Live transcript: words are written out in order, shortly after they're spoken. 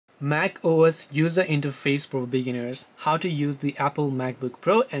MacOS user interface for beginners, how to use the Apple MacBook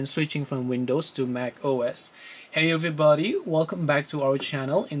Pro and switching from Windows to macOS. Hey everybody, welcome back to our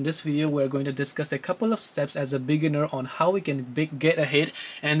channel. In this video we're going to discuss a couple of steps as a beginner on how we can get ahead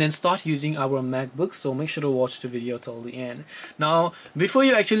and then start using our MacBook, so make sure to watch the video till the end. Now before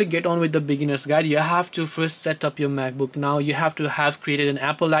you actually get on with the beginner's guide, you have to first set up your MacBook. Now you have to have created an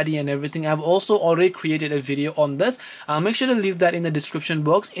Apple ID and everything. I've also already created a video on this. I'll make sure to leave that in the description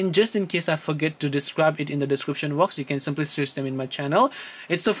box. Just in case I forget to describe it in the description box, you can simply search them in my channel.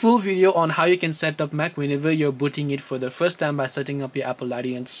 It's a full video on how you can set up Mac whenever you're booting it for the first time by setting up your Apple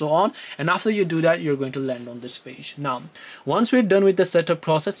ID and so on. And after you do that, you're going to land on this page. Now once we're done with the setup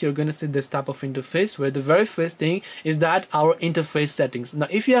process, you're going to see this type of interface where the very first thing is that our interface settings. Now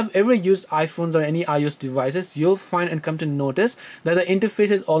if you have ever used iPhones or any iOS devices, you'll find and come to notice that the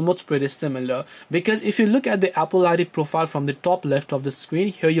interface is almost pretty similar, because if you look at the Apple ID profile from the top left of the screen,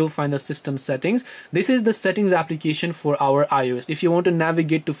 here you'll find the system settings. This is the settings application for our iOS. If you want to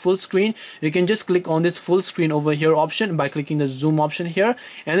navigate to full screen, you can just click on this full screen over here option by clicking the zoom option here,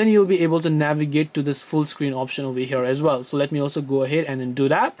 and then you'll be able to navigate to this full screen option over here as well. So let me also go ahead and then do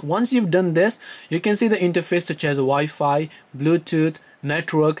that. Once you've done this, you can see the interface such as Wi-Fi, Bluetooth,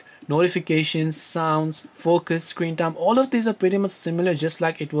 network, notifications, sounds, focus, screen time. All of these are pretty much similar, just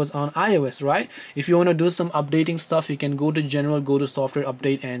like it was on iOS, right? If you want to do some updating stuff, you can go to general, go to software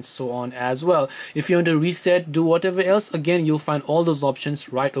update and so on as well. If you want to reset, do whatever else, again you'll find all those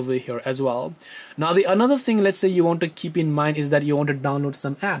options right over here as well. Now the another thing, let's say you want to keep in mind, is that you want to download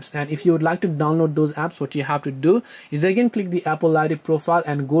some apps, and if you would like to download those apps, what you have to do is again click the Apple ID profile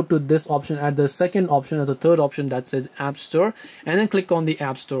and go to this option at the second option or the third option that says App Store, and then click on the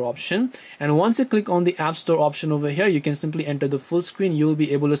App Store option. And once you click on the App Store option over here, you can simply enter the full screen. You will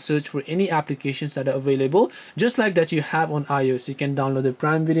be able to search for any applications that are available, just like that you have on iOS. You can download the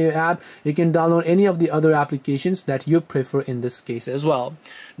Prime Video app, you can download any of the other applications that you prefer in this case as well.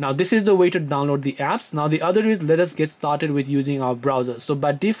 Now this is the way to download the apps. Now the other is, let us get started with using our browser. So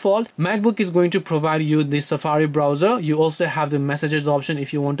by default, MacBook is going to provide you the Safari browser. You also have the messages option.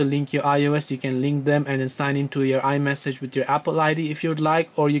 If you want to link your iOS, you can link them and then sign into your iMessage with your Apple ID if you'd like,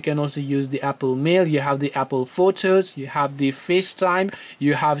 or you can also use the Apple Mail. You have the Apple Photos, you have the FaceTime,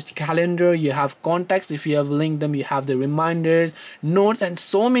 you have calendar, you have contacts. If you have linked them, you have the reminders, notes, and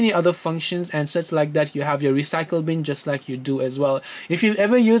so many other functions and such like that. You have your recycle bin, just like you do as well. If you've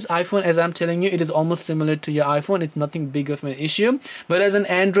ever used iPhone, as I'm telling you, it is almost similar to your iPhone. It's nothing big of an issue. But as an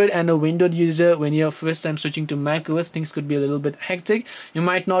Android and a Windows user, when you're first time switching to macOS, things could be a little bit hectic. You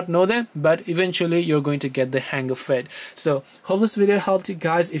might not know that, but eventually you're going to get the hang of it. So hope this video helped you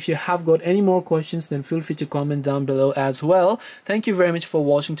guys. If you have got any more questions, then feel free to comment down below as well. Thank you very much for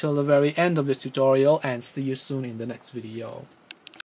watching till the very end of this tutorial, and see you soon in the next video.